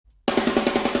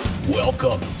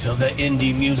Welcome to the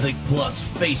Indie Music Plus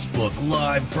Facebook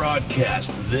live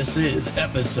broadcast. This is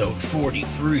episode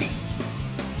 43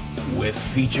 with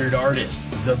featured artists,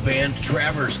 the band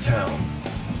Traverse Town,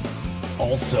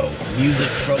 also music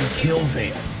from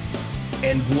Killvan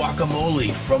and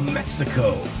Guacamole from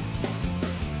Mexico.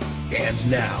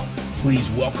 And now, please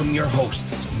welcome your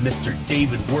hosts, Mr.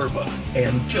 David Werba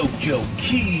and JoJo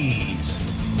Keys.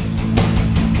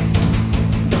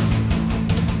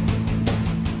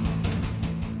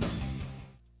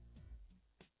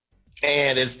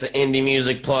 And it's the Indie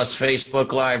Music Plus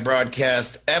Facebook Live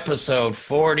broadcast, episode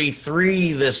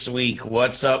 43 this week.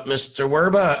 What's up, Mr.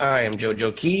 Werba? I am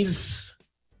JoJo Keys.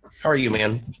 How are you,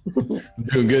 man?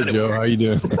 Doing good, Joe. How you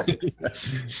doing?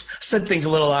 Said things a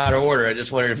little out of order. I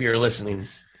just wondered if you were listening.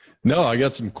 No, I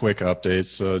got some quick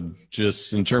updates.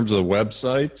 Just in terms of the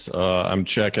website, I'm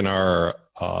checking our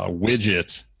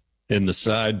widget in the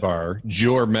sidebar.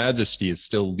 Your Majesty is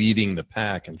still leading the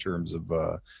pack in terms of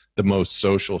the most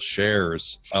social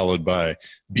shares, followed by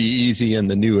Be Easy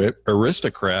and the New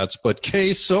Aristocrats. But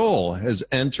K Soul has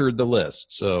entered the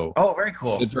list. So, oh, very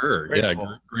cool. Good for her. Very yeah,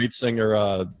 cool. Great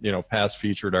singer. Past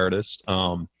featured artist.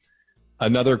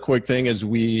 Another quick thing is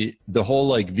the whole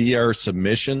like VR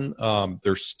submission.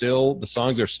 The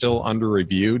songs are still under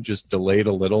review, just delayed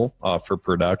a little for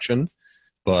production,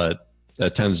 but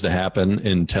that tends to happen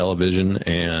in television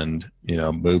and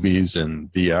movies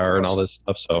and VR and all this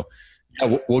stuff. So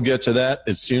yeah, we'll get to that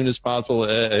as soon as possible.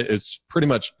 It's pretty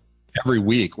much every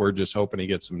week. We're just hoping to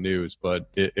get some news, but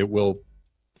we'll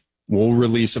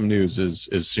release some news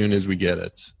as soon as we get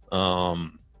it.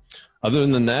 Other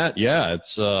than that, yeah,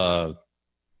 it's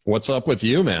what's up with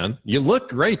you, man? You look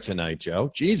great tonight,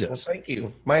 Joe. Jesus. Well, thank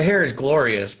you. My hair is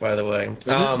glorious, by the way.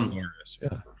 Glorious,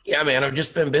 yeah. Yeah, man, I've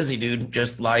just been busy, dude.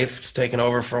 Just life's taken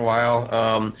over for a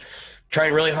while.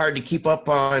 Trying really hard to keep up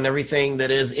on everything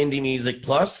that is Indie Music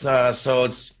Plus. So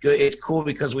it's good. It's cool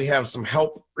because we have some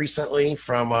help recently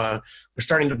from, we're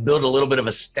starting to build a little bit of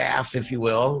a staff, if you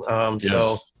will.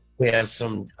 So we have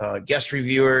some guest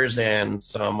reviewers and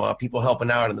some people helping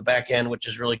out in the back end, which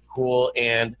is really cool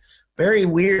and very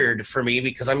weird for me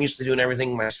because I'm used to doing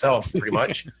everything myself pretty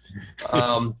much.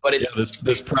 But it's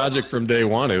this project from day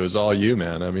one. It was all you,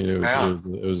 man. I mean, it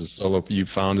was a solo. You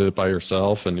founded it by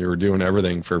yourself, and you were doing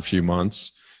everything for a few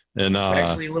months. And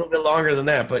actually a little bit longer than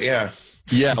that, but yeah.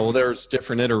 Yeah, well, there's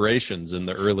different iterations in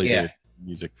the early days of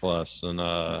Music Plus, and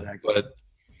exactly.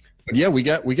 But yeah, we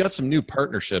got some new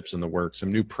partnerships in the works,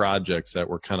 some new projects that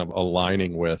we're kind of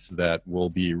aligning with that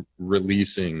we'll be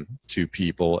releasing to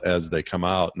people as they come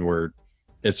out, and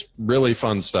it's really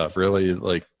fun stuff, really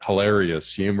like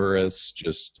hilarious, humorous,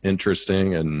 just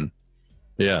interesting, and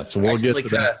yeah. So we'll get to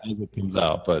that as it comes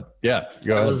out, but yeah,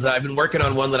 go ahead. I've been working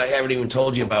on one that I haven't even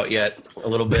told you about yet. A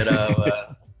little bit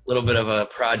of a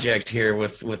project here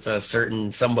with a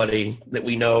certain somebody that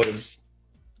we know is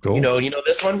cool. You know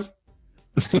this one.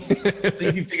 So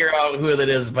you can figure out who that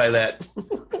is by that.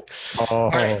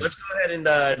 All right, let's go ahead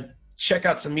and check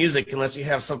out some music unless you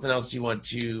have something else you want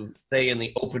to say in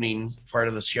the opening part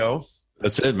of the show.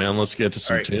 That's it, man. Let's get to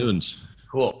some tunes.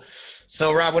 Cool.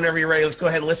 So, Rob, whenever you're ready, let's go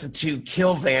ahead and listen to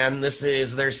Killvan. This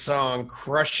is their song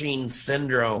Crushing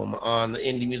Syndrome on the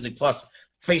Indie Music Plus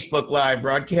Facebook Live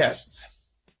broadcast.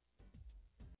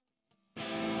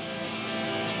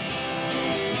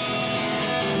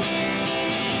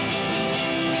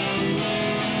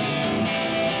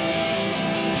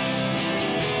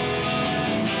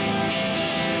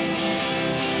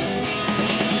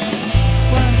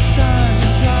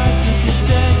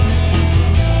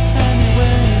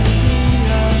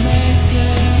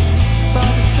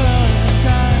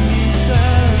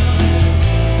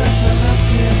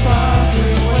 Father,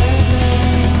 waiting.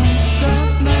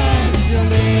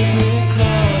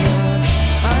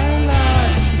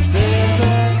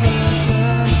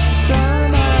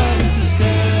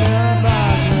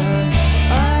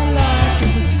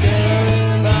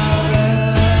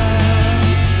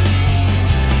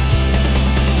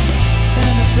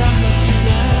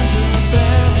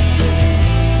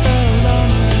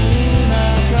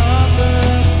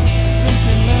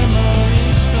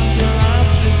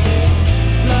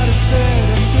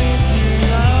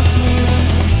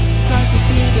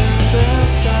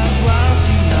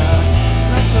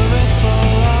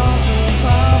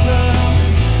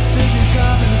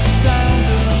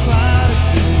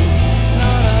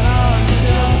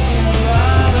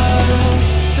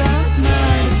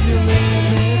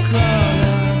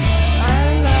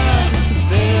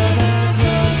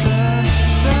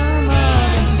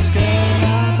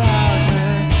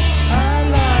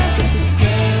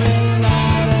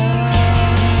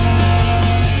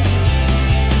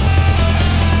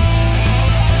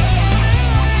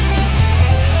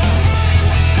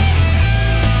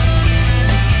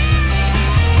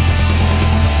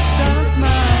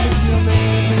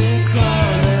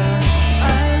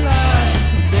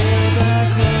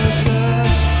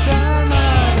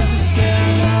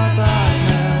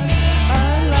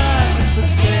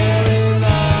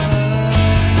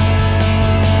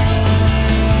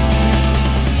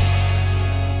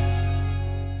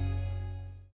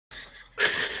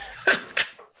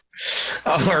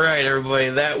 All right, everybody.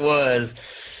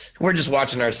 We're just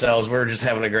watching ourselves. We're just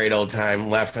having a great old time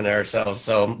laughing at ourselves.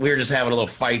 So we were just having a little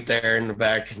fight there in the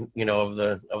back, of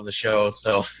the show.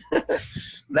 So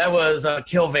that was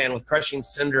Kill Van with Crushing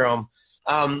Syndrome.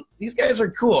 These guys are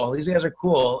cool.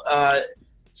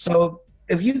 So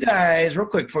if you guys, real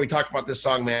quick before we talk about this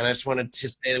song, man, I just wanted to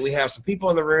say that we have some people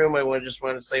in the room. I just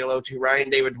wanted to say hello to Ryan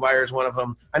David Dwyer is one of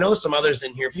them. I know there's some others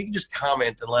in here. If you could just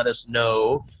comment and let us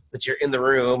know that you're in the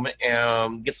room,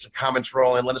 and get some comments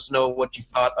rolling. Let us know what you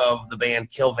thought of the band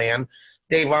Kill Van.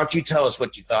 Dave, why don't you tell us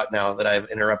what you thought now that I've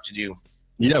interrupted you?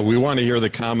 Yeah, we want to hear the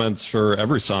comments for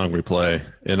every song we play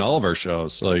in all of our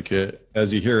shows.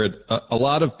 As you hear it, a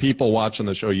lot of people watching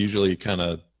the show usually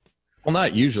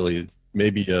not usually,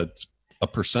 maybe a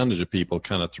percentage of people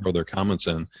kind of throw their comments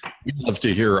in. We'd love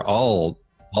to hear all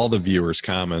the viewers'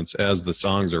 comments as the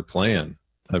songs are playing.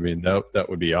 I mean, that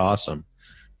would be awesome.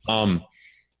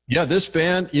 Yeah, this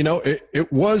band,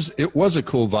 it was a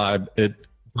cool vibe. It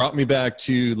brought me back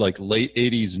to like late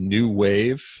 80s new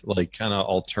wave, like kind of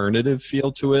alternative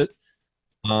feel to it.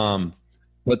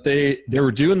 But they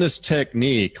were doing this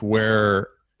technique where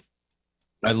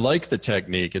I like the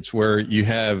technique. It's where you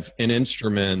have an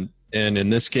instrument, and in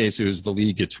this case it was the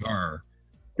lead guitar,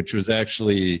 which was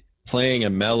actually playing a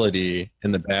melody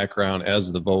in the background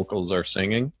as the vocals are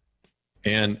singing.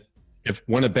 And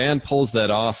when a band pulls that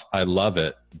off, I love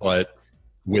it. But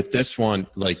with this one,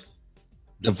 like,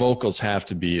 the vocals have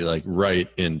to be like right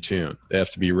in tune. They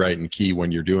have to be right in key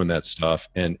when you're doing that stuff.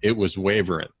 And it was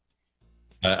wavering.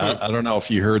 I don't know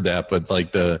if you heard that, but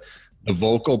like the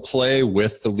vocal play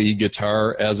with the lead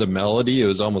guitar as a melody, it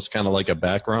was almost kind of like a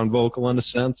background vocal in a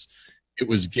sense. It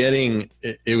was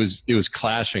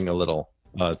clashing a little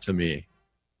to me.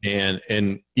 And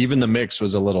even the mix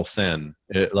was a little thin.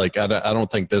 I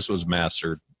don't think this was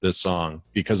mastered, this song,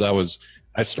 because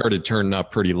I started turning up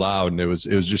pretty loud, and it was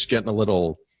just getting a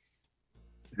little,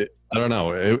 I don't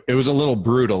know. It was a little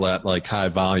brutal at like high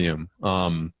volume.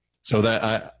 So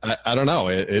that I don't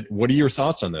know. What are your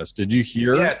thoughts on this? Did you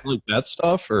hear like that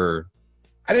stuff, or?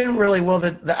 I didn't really. Well,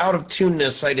 the out of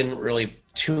tuneness I didn't really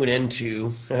tune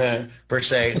into per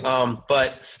se.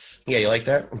 But yeah, you like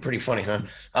that? Pretty funny, huh?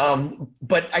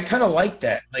 But I kind of like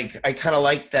that. I kind of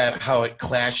like that how it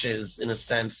clashes in a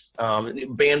sense. A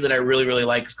band that I really, really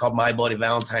like is called My Bloody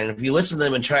Valentine. And if you listen to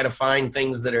them and try to find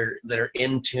things that are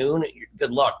in tune,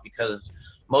 good luck, because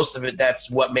most of it,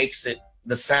 that's what makes it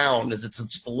the sound, is it's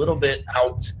just a little bit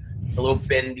out, a little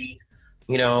bendy.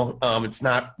 It's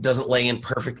doesn't lay in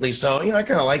perfectly. So, I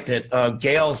kind of liked it.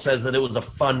 Gail says that it was a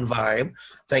fun vibe.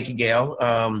 Thank you, Gail.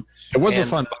 It was a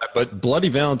fun vibe, but Bloody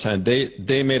Valentine,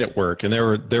 they made it work, and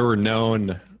they were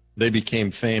known. They became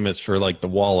famous for like the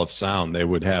wall of sound. They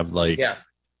would have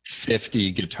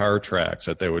 50 guitar tracks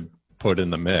that they would put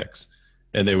in the mix,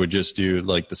 and they would just do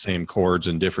like the same chords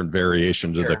and different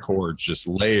variations of the chords, just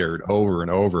layered over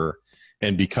and over.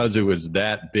 And because it was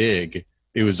that big,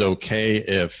 it was okay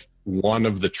if one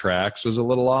of the tracks was a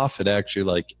little off. It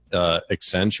actually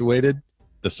accentuated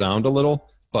the sound a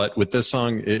little. But with this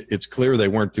song, it's clear they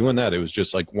weren't doing that. It was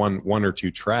just like one or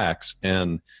two tracks.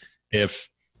 And if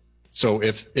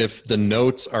the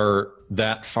notes are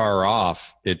that far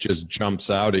off, it just jumps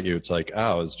out at you. It's like,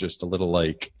 it's just a little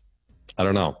I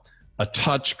don't know, a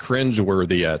touch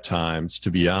cringeworthy at times, to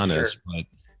be honest. Sure.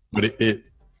 But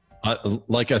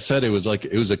like I said, it was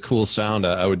a cool sound.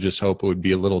 I would just hope it would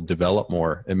be a little developed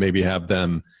more, and maybe have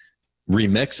them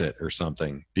remix it or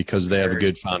something, because they have a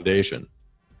good foundation.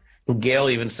 Gail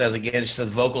even says again, she said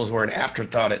vocals were an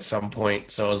afterthought at some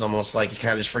point, so it was almost like you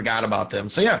kind of just forgot about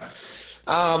them. So yeah,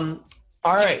 all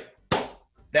right,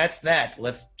 that's that.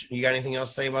 You got anything else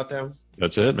to say about them?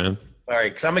 That's it, man. All right,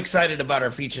 because I'm excited about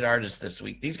our featured artists this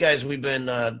week. These guys we've been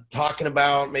talking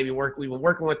about, we've been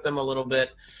working with them a little bit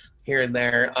here and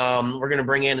there. We're going to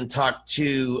bring in and talk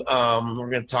to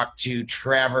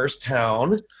Traverse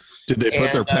Town. Did they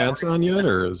put their pants on yet,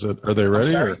 or are they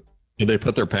ready? Or did they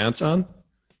put their pants on?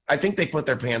 I think they put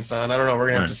their pants on. I don't know. We're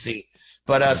going to have to see.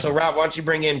 But so Rob, why don't you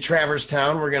bring in Traverse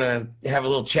Town? We're going to have a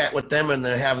little chat with them and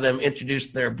then have them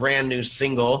introduce their brand new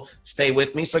single, Stay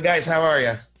With Me. So guys, how are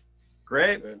you?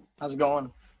 Great. How's it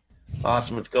going?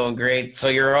 Awesome. It's going great. So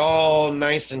you're all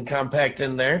nice and compact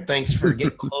in there. Thanks for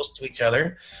getting close to each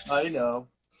other. I know.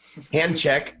 Hand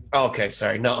check. Oh, okay.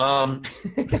 Sorry. No.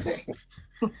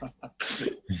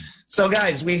 So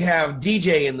guys, we have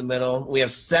DJ in the middle. We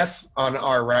have Seth on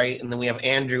our right, and then we have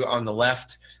Andrew on the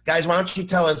left. Guys, why don't you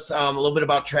tell us a little bit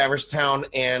about Traverse Town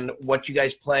and what you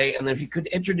guys play, and then if you could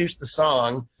introduce the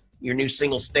song, your new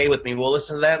single, Stay With Me. We'll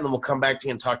listen to that, and then we'll come back to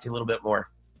you and talk to you a little bit more.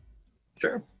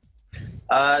 Sure.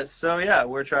 So yeah,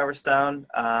 we're Traverse Town.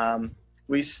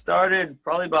 We started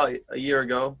probably about a year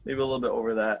ago, maybe a little bit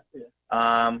over that.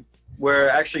 We're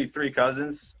actually three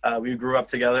cousins. We grew up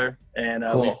together, and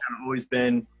Cool. we've kind of always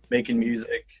been making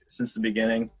music since the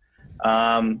beginning.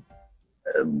 When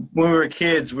we were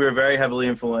kids, we were very heavily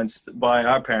influenced by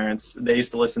our parents. They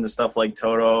used to listen to stuff like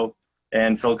Toto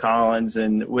and Phil Collins,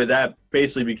 and with that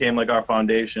basically became like our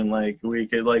foundation. Like we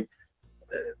could like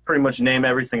pretty much name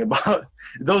everything about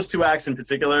those two acts in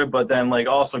particular, but then like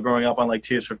also growing up on like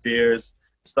Tears for Fears,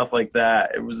 stuff like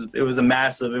that. It was a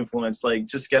massive influence, like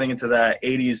just getting into that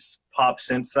 80s pop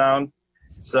synth sound.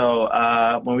 So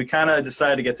when we kind of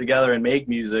decided to get together and make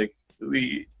music,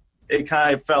 it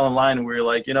kind of fell in line, and we were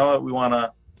like, you know what, we want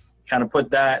to kind of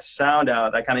put that sound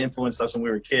out that kind of influenced us when we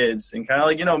were kids, and kind of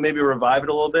like, you know, maybe revive it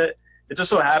a little bit. It just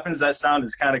so happens that sound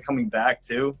is kind of coming back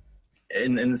too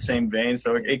in the same vein.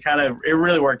 So it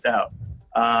really worked out.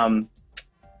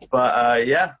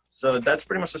 Yeah, so that's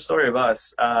pretty much the story of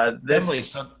us. Definitely.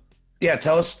 So, yeah,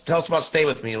 tell us about Stay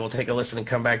With Me, and we'll take a listen and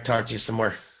come back and talk to you some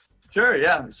more. Sure,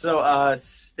 yeah. So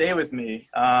Stay With Me.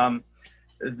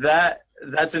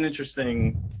 That's an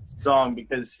interesting song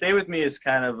because Stay With Me is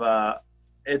kind of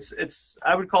it's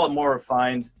I would call it more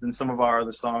refined than some of our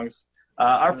other songs.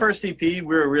 Our first EP, we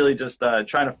were really just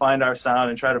trying to find our sound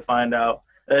and try to find out.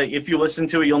 If you listen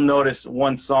to it, you'll notice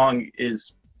one song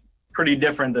is pretty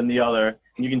different than the other.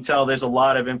 And you can tell there's a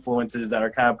lot of influences that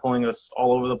are kind of pulling us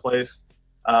all over the place.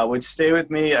 With Stay With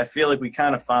Me, I feel like we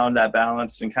kind of found that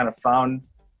balance and kind of found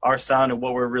our sound and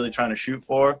what we're really trying to shoot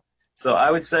for. So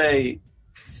I would say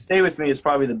Stay With Me is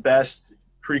probably the best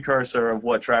precursor of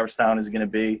what Traverse Town is going to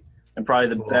be, and probably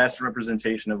the best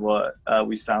representation of what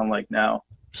we sound like now.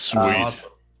 Sweet.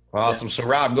 Awesome. So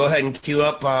Rob, go ahead and cue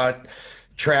up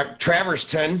Traverse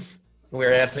Town, where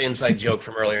that's the inside joke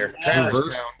from earlier.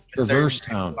 Traverse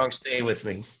Town. Song Stay With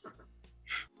Me.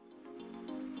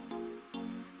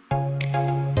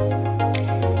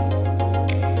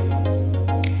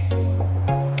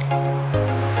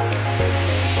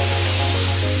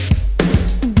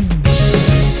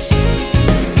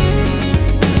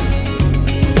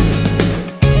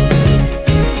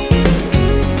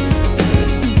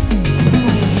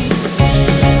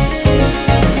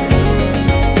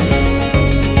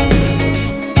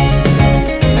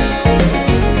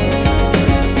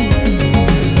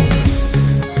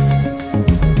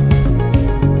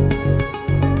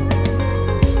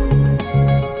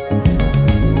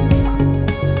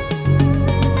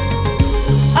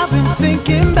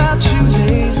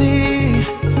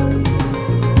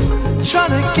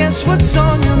 What's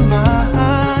on your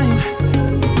mind?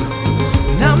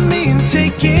 Not me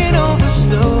taking over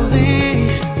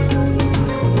slowly,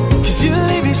 'cause you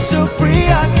leave me so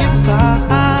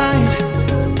preoccupied.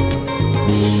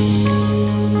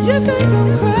 You think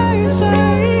I'm crazy,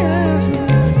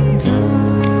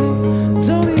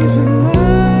 don't even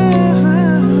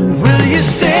mind. Will you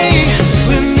stay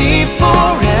with me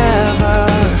forever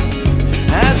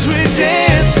as we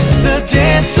dance the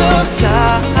dance of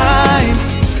time?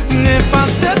 If I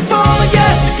step on the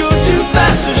gas to go too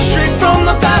fast or straight from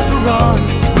the back we're on,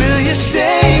 will you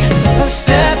stay a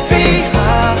step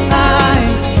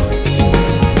behind?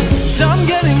 I'm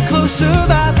getting closer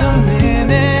by the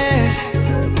minute.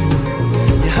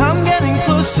 Yeah, I'm getting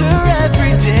closer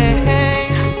every day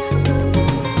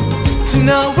to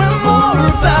knowing more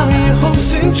about your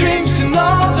hopes and dreams and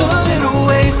all the little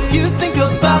ways you think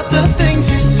about the things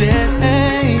you say.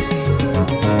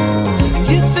 And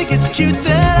you think it's cute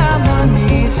that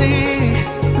uneasy,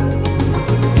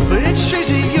 but it's strange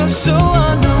that you're so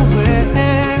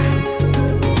unaware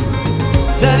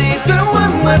that even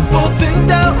when we're both in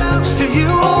doubt, still you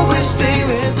always stay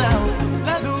without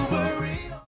neither worry.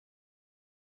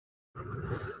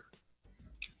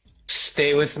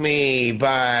 Stay With Me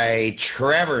by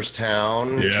Traverse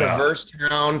Town,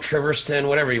 Traverse-Town,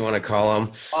 whatever you want to call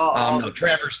them. No,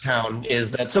 Traverse Town is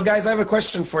that. So, guys, I have a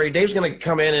question for you. Dave's going to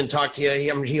come in and talk to you.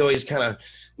 He always kind of,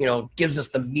 gives us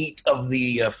the meat of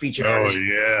the featured artist.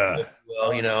 Yeah.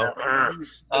 Well,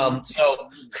 so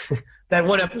that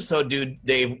one episode, dude,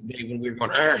 Dave, when we were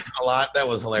going a lot, that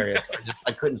was hilarious.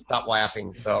 I couldn't stop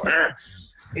laughing. So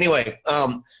anyway,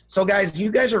 so guys,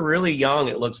 you guys are really young,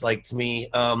 it looks like to me.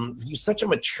 You such a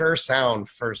mature sound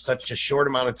for such a short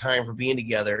amount of time for being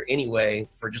together anyway,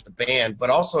 for just a band,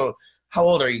 but also, how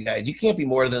old are you guys? You can't be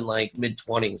more than like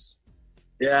mid-20s.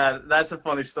 Yeah, that's a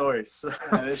funny story. So,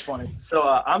 It is funny. so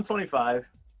I'm 25.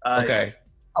 Okay.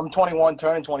 I'm 21,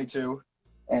 turning 22,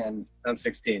 and I'm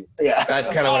 16. yeah. That's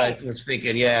kind of what I was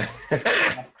thinking, yeah.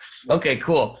 Okay,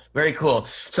 cool. Very cool.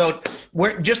 So,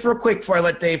 just real quick before I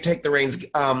let Dave take the reins,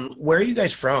 where are you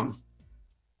guys from?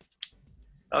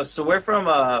 So we're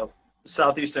from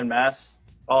southeastern Mass.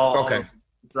 all Okay. the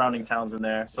surrounding towns in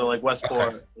there. So like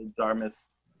Westport, Dartmouth,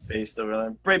 based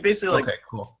over there. Basically like Okay,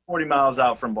 cool. 40 miles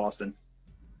out from Boston.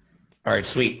 All right,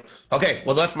 sweet. Okay,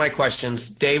 well, that's my questions.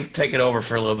 Dave, take it over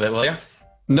for a little bit, will you?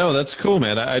 No, that's cool,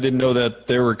 man. I didn't know that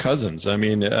they were cousins. I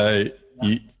mean, there's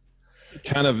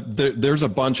a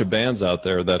bunch of bands out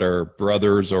there that are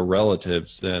brothers or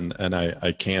relatives, and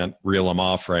I can't reel them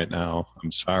off right now.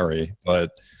 I'm sorry, but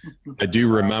I do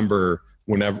remember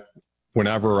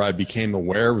whenever I became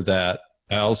aware of that,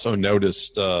 I also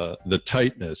noticed the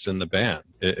tightness in the band.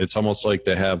 It's almost like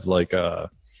they have like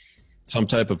some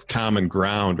type of common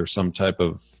ground or some type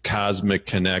of cosmic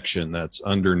connection that's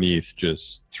underneath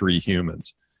just three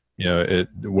humans. You know,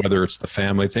 whether it's the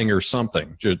family thing or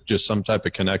something, just some type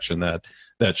of connection that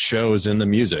shows in the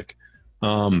music.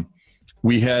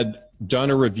 We had done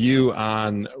a review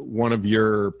on one of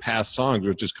your past songs,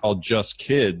 which is called Just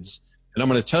Kids. And I'm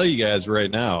going to tell you guys right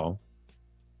now,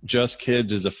 Just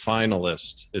Kids is a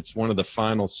finalist. It's one of the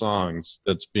final songs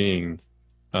that's being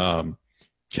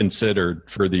considered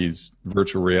for these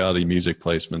virtual reality music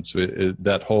placements.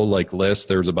 That whole like list,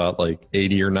 there's about like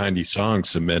 80 or 90 songs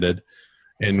submitted,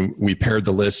 and we pared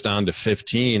the list down to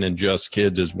 15, and Just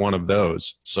Kids is one of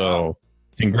those. So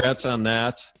congrats on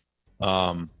that.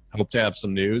 Hope to have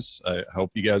some news. I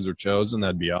hope you guys are chosen.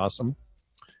 That'd be awesome.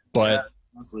 But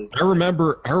Honestly. I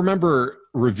remember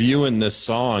reviewing this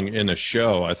song in a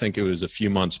show. I think it was a few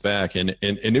months back, and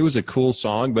it was a cool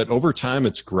song, but over time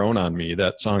it's grown on me,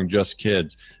 that song Just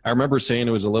Kids. I remember saying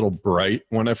it was a little bright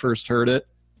when I first heard it,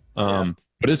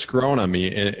 but it's grown on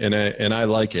me, and I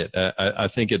like it. I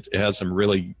think it has some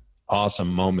really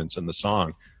awesome moments in the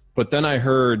song. But then I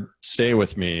heard Stay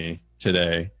With Me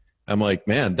today. I'm like,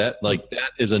 man, that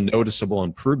is a noticeable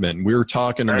improvement. We were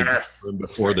talking in the room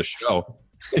before the show.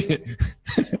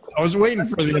 I was waiting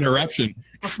for the interruption.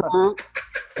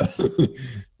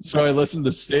 So I listened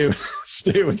to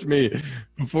Stay With Me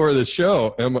before the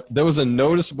show, and there was a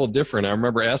noticeable difference. I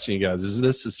remember asking you guys, is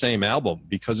this the same album?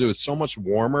 Because it was so much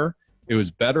warmer. It was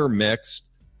better mixed.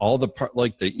 All the part,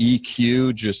 like the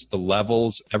EQ, just the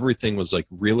levels, everything was like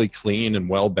really clean and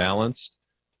well balanced.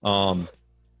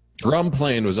 Drum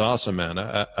playing was awesome, man.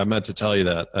 I meant to tell you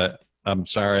that. I'm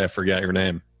sorry, I forgot your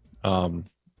name.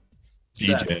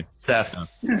 DJ Seth.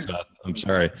 Seth, I'm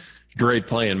sorry. Great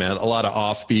playing, man. A lot of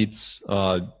offbeats,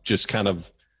 just kind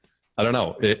of, I don't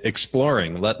know,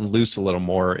 exploring, letting loose a little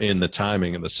more in the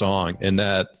timing of the song, and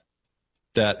that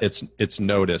it's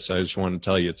noticed. I just want to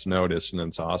tell you it's noticed, and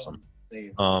it's awesome.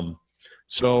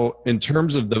 So in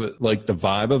terms of the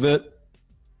vibe of it,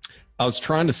 I was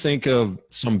trying to think of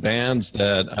some bands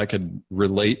that I could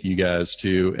relate you guys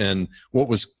to, and what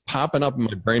was popping up in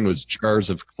my brain was Jars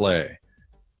of Clay.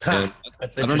 And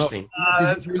That's I don't know. interesting.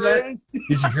 That's Did you hear that? Did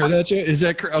you hear that, Jay? Is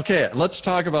that okay? Let's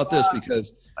talk about this,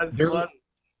 because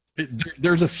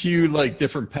there's a few like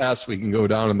different paths we can go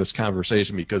down in this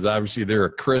conversation, because obviously they're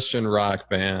a Christian rock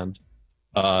band,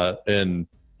 and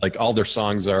like all their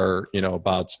songs are, you know,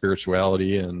 about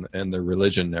spirituality and their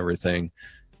religion and everything.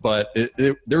 But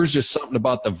there was just something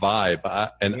about the vibe,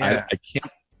 I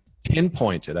can't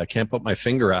pinpoint it. I can't put my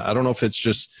finger out. I don't know if it's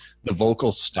just the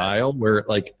vocal style, where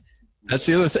like, that's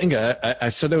the other thing. I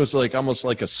said it was like almost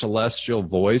like a celestial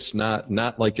voice,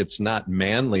 not like it's not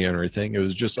manly or anything. It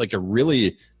was just like a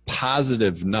really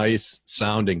positive, nice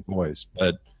sounding voice.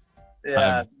 But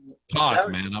Yeah.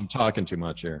 man. I'm talking too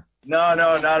much here. No,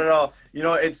 not at all. You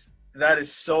know, that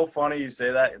is so funny you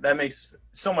say that. That makes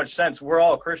so much sense. We're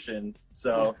all Christian,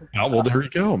 so. Oh, well, there you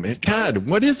go, man. God,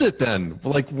 what is it then?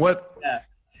 Like what? Yeah.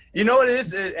 You know what it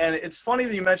is, and it's funny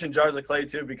that you mentioned Jars of Clay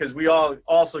too, because we all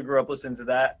also grew up listening to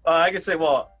that. I could say,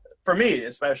 well, for me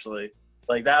especially,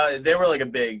 like that, they were like a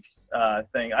big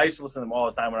thing. I used to listen to them all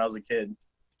the time when I was a kid.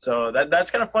 So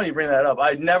that's kind of funny you bring that up.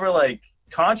 I'd never like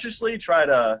consciously try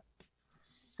to,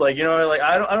 like, you know, like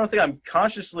I don't think I'm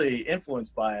consciously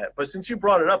influenced by it. But since you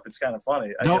brought it up, it's kind of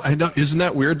funny. I know. Isn't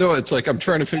that weird though? It's like I'm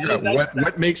trying to figure out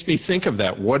what makes me think of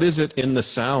that. What is it in the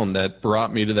sound that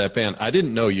brought me to that band? I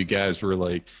didn't know you guys were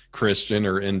like Christian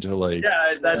or into like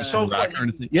that's so rock funny. or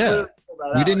anything. Yeah,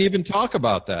 we didn't even talk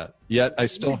about that yet. I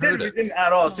still heard it. We didn't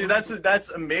at all. See, that's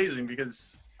amazing,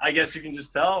 because I guess you can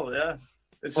just tell. Yeah.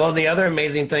 Well, the other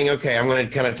amazing thing, okay, I'm going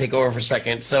to kind of take over for a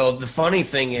second. So the funny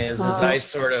thing is I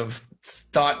sort of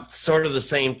thought sort of the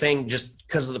same thing, just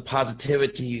because of the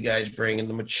positivity you guys bring and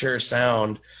the mature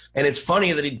sound. And it's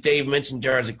funny that Dave mentioned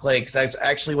Jars of Clay, because I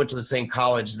actually went to the same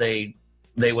college they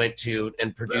went to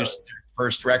and produced their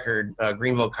first record,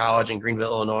 Greenville College in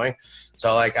Greenville, Illinois.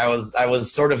 So like I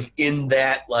was sort of in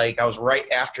that, like I was right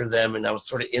after them, and I was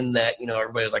sort of in that, you know,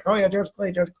 everybody was like, oh yeah, Jars of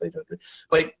Clay.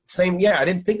 But same, yeah, I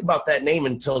didn't think about that name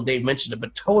until Dave mentioned it,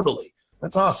 but totally.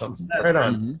 That's awesome. Right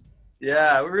on. Mhm.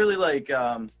 Yeah, we really like.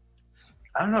 I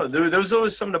don't know. There was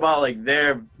always something about like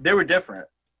they were different.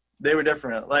 They were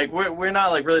different. Like we're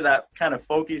not like really that kind of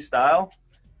folky style,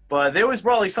 but they always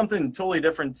brought like something totally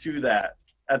different to that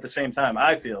at the same time.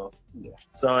 I feel. Yeah.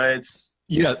 So it's.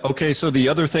 Yeah. Okay. So the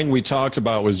other thing we talked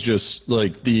about was just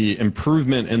like the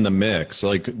improvement in the mix.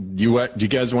 Like, do you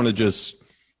guys want to just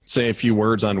say a few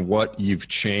words on what you've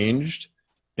changed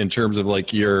in terms of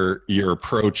like your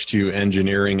approach to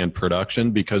engineering and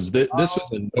production? Because this was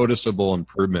a noticeable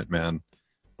improvement, man.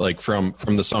 Like from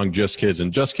the song Just Kids,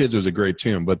 and Just Kids was a great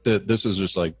tune, but this was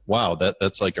just like, wow,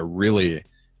 that's like a really,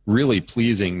 really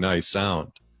pleasing, nice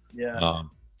sound. Yeah.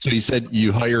 So you said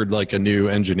you hired like a new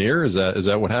engineer. Is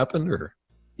that what happened, or?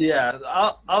 Yeah,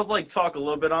 I'll like talk a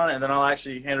little bit on it, and then I'll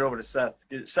actually hand it over to Seth.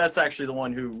 Seth's actually the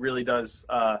one who really does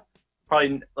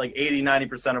probably like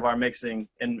 80-90% of our mixing.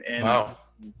 And Wow.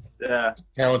 Yeah.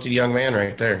 Talented young man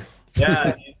right there.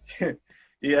 Yeah.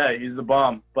 He's the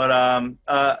bomb. But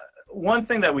one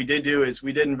thing that we did do is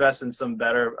we did invest in some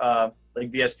better like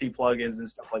VST plugins and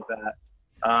stuff like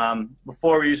that.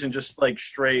 Before we were using just like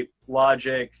straight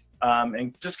Logic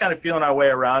and just kind of feeling our way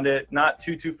around it, not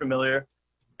too familiar.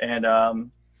 And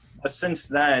since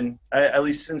then, at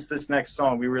least since this next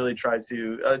song, we really tried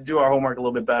to do our homework a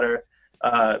little bit better.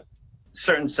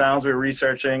 Certain sounds we were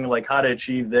researching, like how to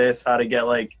achieve this, how to get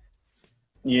like,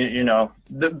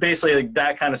 basically like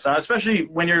that kind of sound, especially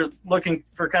when you're looking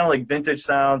for kind of like vintage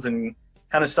sounds and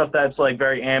kind of stuff that's like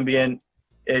very ambient.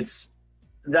 It's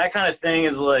that kind of thing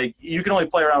is like, you can only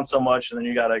play around so much and then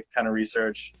you got to kind of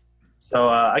research. So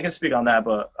I can speak on that,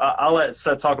 but I'll let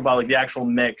Seth talk about like the actual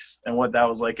mix and what that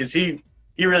was like. Cause he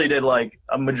really did like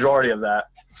a majority of that.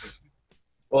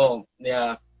 Well,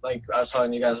 yeah, like I was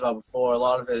talking to you guys about before, a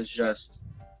lot of it is just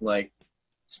like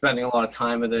spending a lot of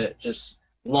time with it, just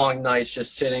long nights,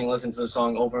 just sitting, listening to the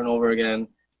song over and over again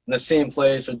in the same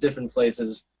place or different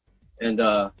places. And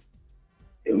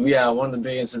yeah, one of the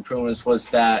biggest improvements was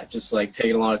that, just like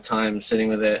taking a lot of time sitting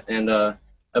with it. And I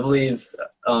believe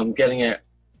getting it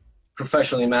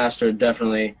professionally mastered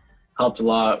definitely helped a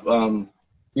lot.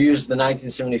 We used the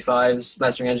 1975's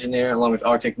mastering engineer along with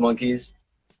Arctic Monkeys,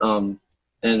 and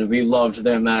we loved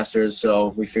their masters, so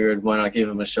we figured why not give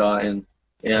them a shot. And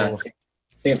yeah, Cool.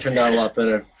 I think it turned out a lot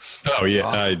better. Oh yeah,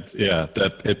 Awesome.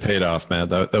 that it paid off, man.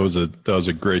 That was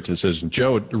a great decision.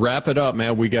 Joe, wrap it up,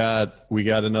 man. We got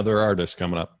another artist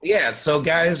coming up. Yeah, so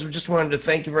guys, we just wanted to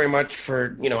thank you very much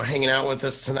for hanging out with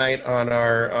us tonight on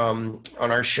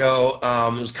our show.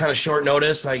 It was kind of short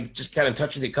notice. I just kind of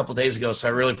touched with you a couple days ago, so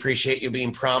I really appreciate you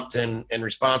being prompt and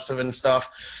responsive and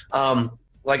stuff.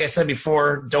 Like I said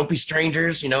before, don't be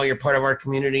strangers. You're part of our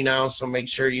community now, so make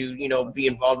sure you be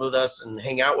involved with us and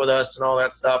hang out with us and all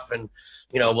that stuff, and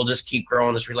we'll just keep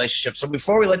growing this relationship. So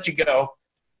before we let you go,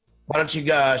 why don't you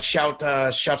shout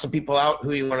some people out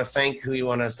who you want to thank, who you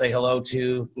want to say hello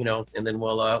to, and then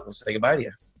we'll say goodbye to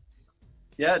you.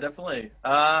 Yeah, definitely.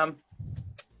 I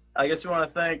guess we want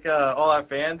to thank all our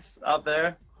fans out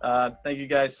there. Thank you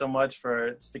guys so much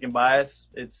for sticking by us.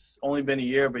 It's only been a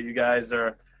year, but you guys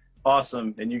are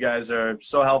awesome, and you guys are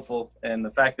so helpful. And the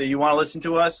fact that you want to listen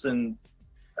to us, and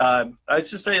I'd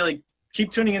just say like keep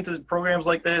tuning into programs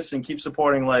like this and keep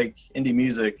supporting like indie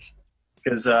music,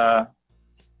 because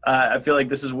I feel like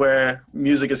this is where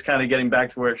music is kind of getting back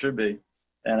to where it should be.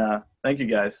 And thank you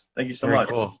guys. Thank you so Very much.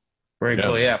 cool. Very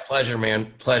cool. Yeah, pleasure,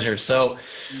 man. Pleasure. So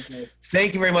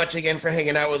thank you very much again for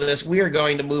hanging out with us. We are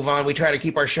going to move on. We try to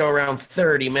keep our show around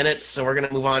 30 minutes, so we're going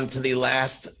to move on to the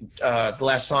last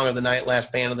song of the night,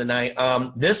 last band of the night.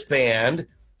 This band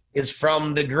is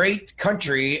from the great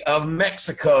country of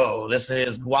Mexico. This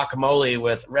is Guacamole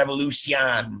with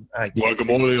Revolucion.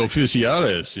 Guacamole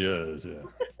oficiales, yes. Yeah.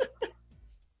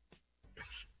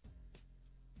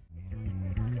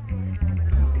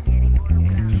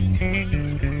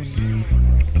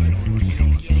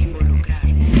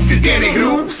 Si tiene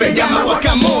groove, se llama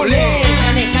guacamole.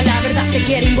 Maneja la verdad, te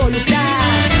quiere involucrar.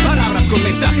 Palabras con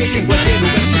mensajes que en cualquier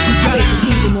lugar se A escucharán. veces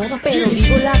incomoda, pero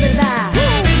digo la verdad.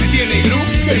 Si tiene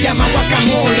groove, se llama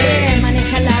guacamole.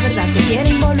 Maneja la verdad, te quiere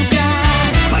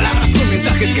involucrar. Palabras con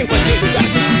mensajes que en cualquier lugar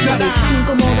se A escucharán. veces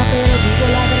incomoda, pero digo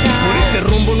la Por verdad. este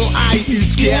rumbo no hay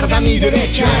izquierda ni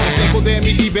derecha. El reflejo de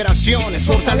mi liberación es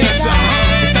fortaleza.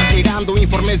 Estás mirando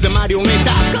informes de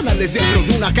marionetas. Canales dentro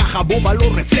de una caja boba lo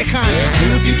reflejan.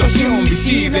 Una situación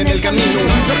visible en el camino.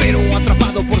 Guerrero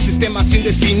atrapado por sistemas sin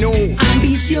destino.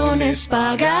 Ambiciones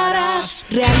pagarás,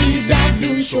 realidad de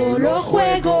un solo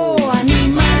juego.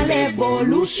 Animal,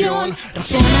 evolución,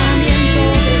 razonamiento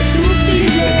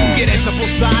destructible. Quieres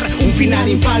apostar un final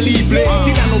infalible.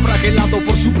 Tirano fragelado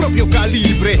por su propio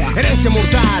calibre. Herencia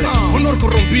mortal, honor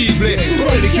corrompible.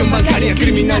 Transacción bancaria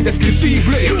criminal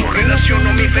descriptible. Yo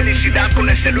relaciono mi felicidad con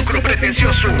este lucro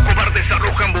pretencioso. Cobardes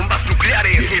arrojan bombas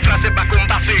nucleares. Mi frase va con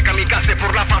base, kamikaze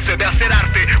por la fase de hacer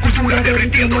arte. Cultura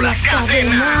derritiendo las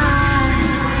cadenas.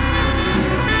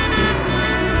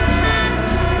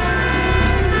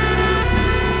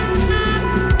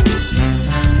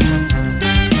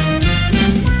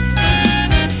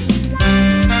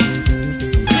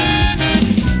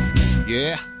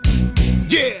 Yeah.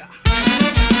 Yeah.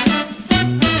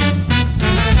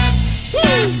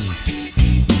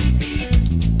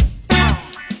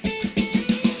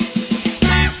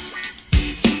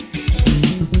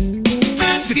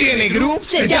 Si tiene group,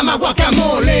 se llama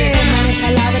guacamole.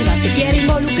 Maneja la verdad, te quiere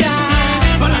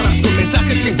involucrar. Palabras con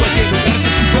mensajes que en cualquier lugar se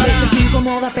A veces escucharán.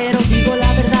 incomoda, pero digo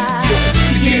la verdad.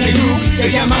 Si tiene group,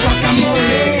 se llama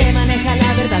guacamole. Maneja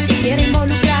la verdad, te quiere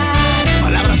involucrar.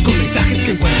 Palabras con mensajes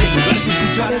que en cualquier lugar se A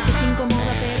escucharán. veces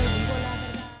incomoda, pero digo la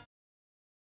verdad.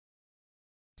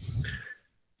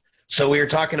 So we were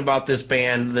talking about this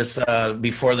band this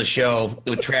before the show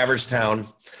with Traverse Town,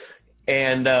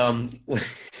 and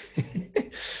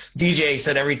DJ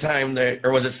said every time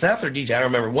or was it Seth or DJ? I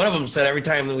don't remember. One of them said every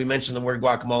time that we mentioned the word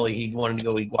guacamole, he wanted to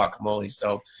go eat guacamole.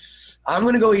 So I'm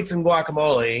gonna go eat some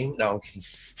guacamole. No, I'm kidding.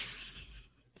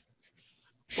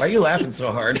 Why are you laughing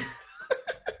so hard?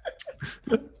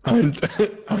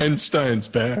 Einstein's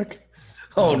back.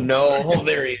 Oh no! Oh,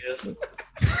 there he is.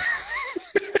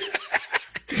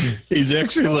 He's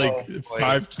actually like Oh, boy.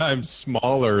 5 times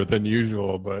smaller than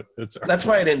usual, but it's all That's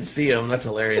why I didn't see him. That's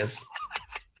hilarious.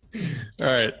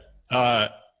 right. All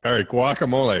right,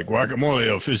 guacamole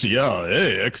oficial.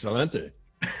 Hey, excelente.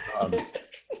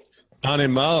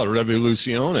 Animal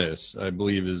Revoluciones, I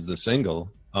believe, is the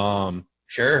single.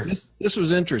 Sure. This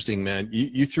was interesting, man.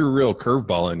 You threw a real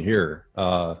curveball in here.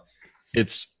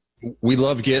 We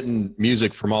love getting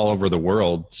music from all over the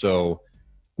world. So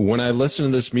when I listen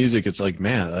to this music, it's like,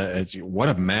 man, what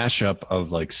a mashup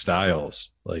of like styles,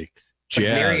 like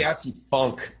jazz. Mariachi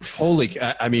funk. Holy,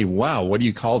 I mean, wow. What do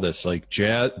you call this? Like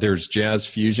jazz. There's jazz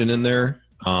fusion in there.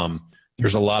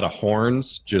 There's a lot of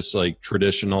horns, just like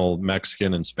traditional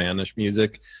Mexican and Spanish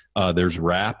music. There's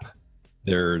rap.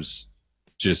 There's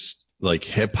just like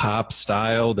hip hop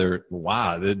style. There's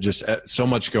just so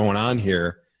much going on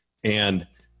here. And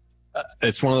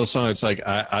it's one of those songs. It's like,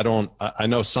 I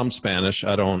know some Spanish.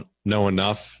 I don't know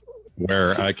enough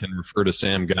where I can refer to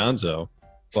Sam Gonzo,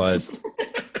 but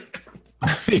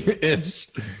I mean,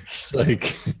 it's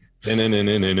like, Sam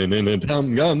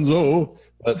Gonzo.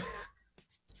 But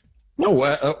no,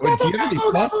 do you have any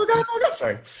thoughts?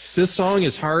 Sorry. This song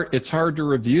is hard. It's hard to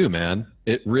review, man.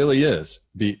 It really is.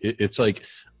 It's like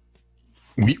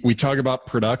we talk about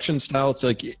production style. It's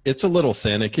like it's a little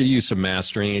thin. It could use some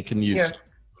mastering. It can use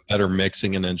better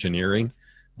mixing and engineering.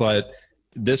 But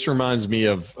this reminds me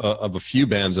of a few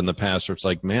bands in the past where it's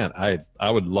like, man,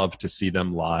 I would love to see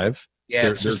them live. Yeah,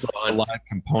 it's There's just a fun. live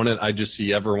component. I just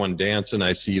see everyone dancing.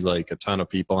 I see like a ton of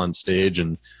people on stage,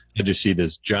 and I just see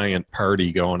this giant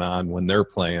party going on when they're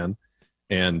playing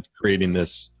and creating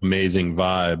this amazing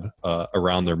vibe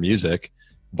around their music.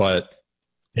 But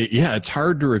it's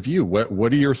hard to review.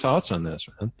 What are your thoughts on this,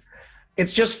 man?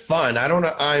 It's just fun. I don't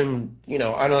know. I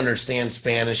don't understand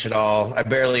Spanish at all. I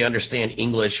barely understand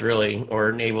English really,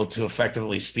 or able to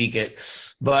effectively speak it.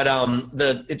 But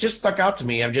it just stuck out to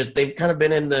me. They've kind of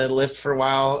been in the list for a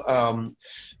while. And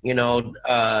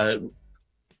I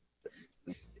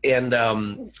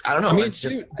don't know. I mean, it's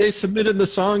just they submitted the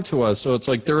song to us, so it's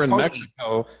like they're in funny.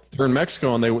 Mexico. They're in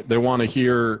Mexico, and they want to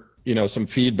hear some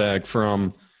feedback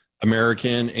from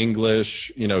American,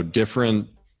 English, different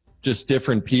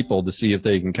people to see if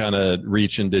they can kind of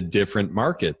reach into different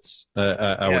markets.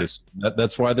 I would assume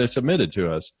that's why they submitted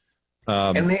to us.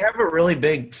 And they have a really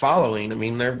big following. I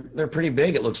mean, they're pretty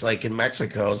big, it looks like, in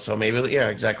Mexico. So maybe,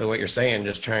 exactly what you're saying,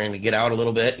 just trying to get out a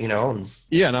little bit, And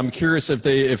And I'm curious if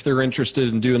they're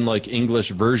interested in doing like English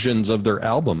versions of their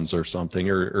albums or something,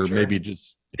 or Sure. maybe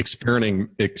just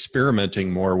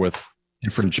experimenting more with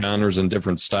different genres and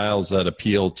different styles that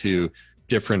appeal to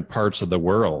different parts of the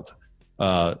world.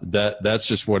 That's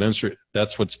just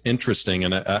that's what's interesting.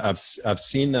 And I've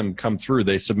seen them come through.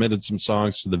 They submitted some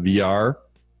songs to the VR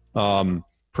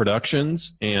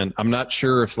productions, and I'm not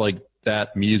sure if like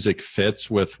that music fits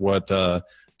with what the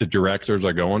directors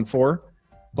are going for,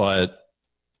 but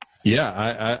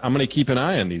I'm gonna keep an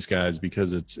eye on these guys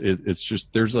because it's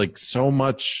just there's like so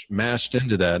much mashed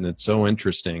into that, and it's so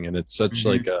interesting, and it's such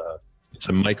like it's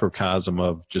a microcosm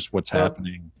of just what's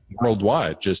happening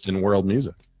worldwide, just in world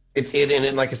music.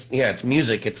 It's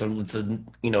music. It's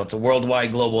a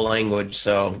worldwide global language.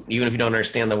 So even if you don't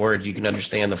understand the words, you can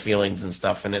understand the feelings and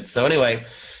stuff in it. So anyway,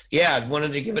 yeah, I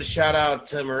wanted to give a shout out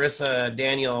to Marissa,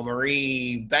 Daniel,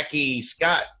 Marie, Becky,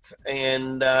 Scott,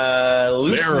 and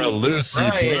Lucy, Sarah, Lucy,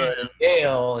 Ryan, and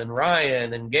Gail, and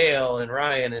Ryan, and Gail, and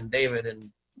Ryan, and David,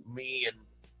 and me, and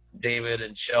David,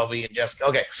 and Shelby, and Jessica.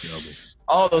 Okay.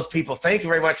 All those people, thank you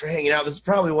very much for hanging out. This is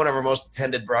probably one of our most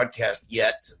attended broadcasts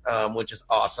yet, which is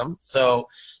awesome. So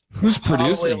Who's probably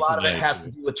producing a lot tonight? of it has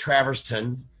to do with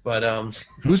Traverstown, but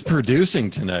Who's producing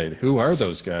tonight? Who are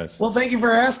those guys? well, thank you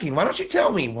for asking. Why don't you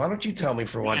tell me? Why don't you tell me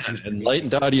for once?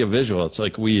 Enlightened Audio Visual. It's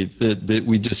like we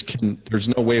just can. There's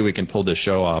no way we can pull this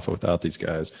show off without these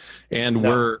guys. And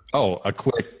a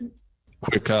quick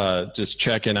just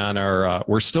check in on our.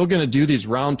 We're still going to do these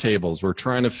roundtables. We're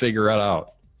trying to figure it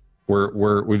out.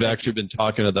 We've actually been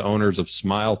talking to the owners of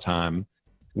Smile Time,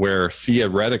 where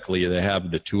theoretically they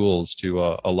have the tools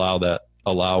to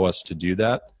allow us to do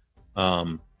that.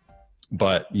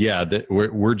 But yeah,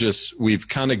 we've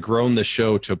kind of grown the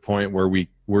show to a point where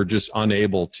we're just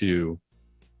unable to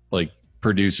like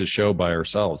produce a show by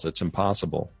ourselves. It's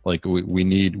impossible. Like we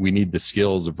need the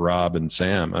skills of Rob and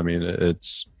Sam. I mean,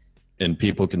 and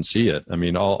people can see it. I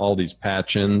mean, all these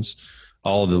patch-ins,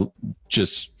 all the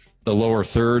lower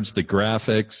thirds, the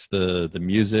graphics, the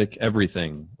music,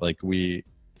 everything. Like we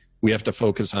have to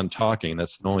focus on talking.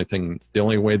 That's the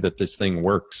only way that this thing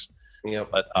works. Yeah.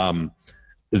 But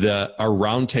our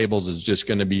roundtables is just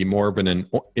going to be more of an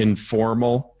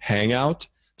informal hangout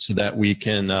so that we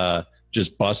can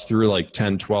just bust through like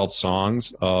 10, 12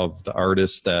 songs of the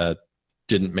artists that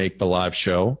didn't make the live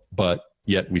show, but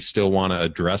yet we still want to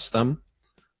address them.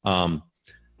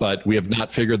 But we have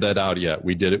not figured that out yet.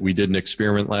 We did an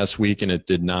experiment last week and it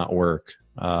did not work.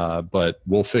 But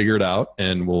we'll figure it out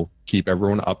and we'll keep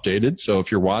everyone updated. So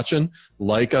if you're watching,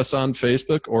 like us on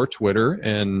Facebook or Twitter,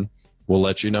 and we'll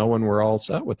let you know when we're all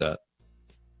set with that.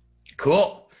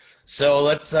 Cool. So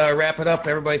let's wrap it up,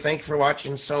 everybody. Thank you for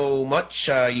watching so much.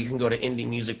 You can go to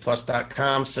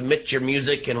indiemusicplus.com, submit your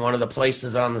music in one of the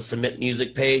places on the Submit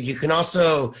Music page. You can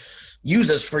also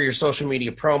use us for your social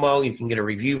media promo. You can get a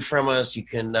review from us. You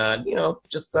can,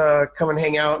 just come and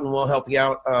hang out and we'll help you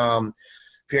out.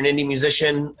 If you're an indie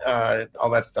musician, all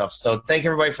that stuff. So thank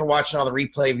everybody for watching. All the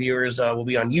replay viewers will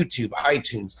be on YouTube,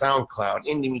 iTunes, SoundCloud,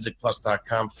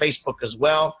 indiemusicplus.com, Facebook as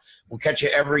well. We'll catch you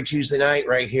every Tuesday night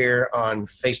right here on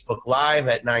Facebook Live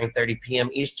at 9:30 p.m.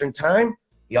 Eastern Time.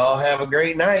 Y'all have a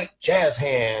great night. Jazz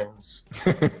hands.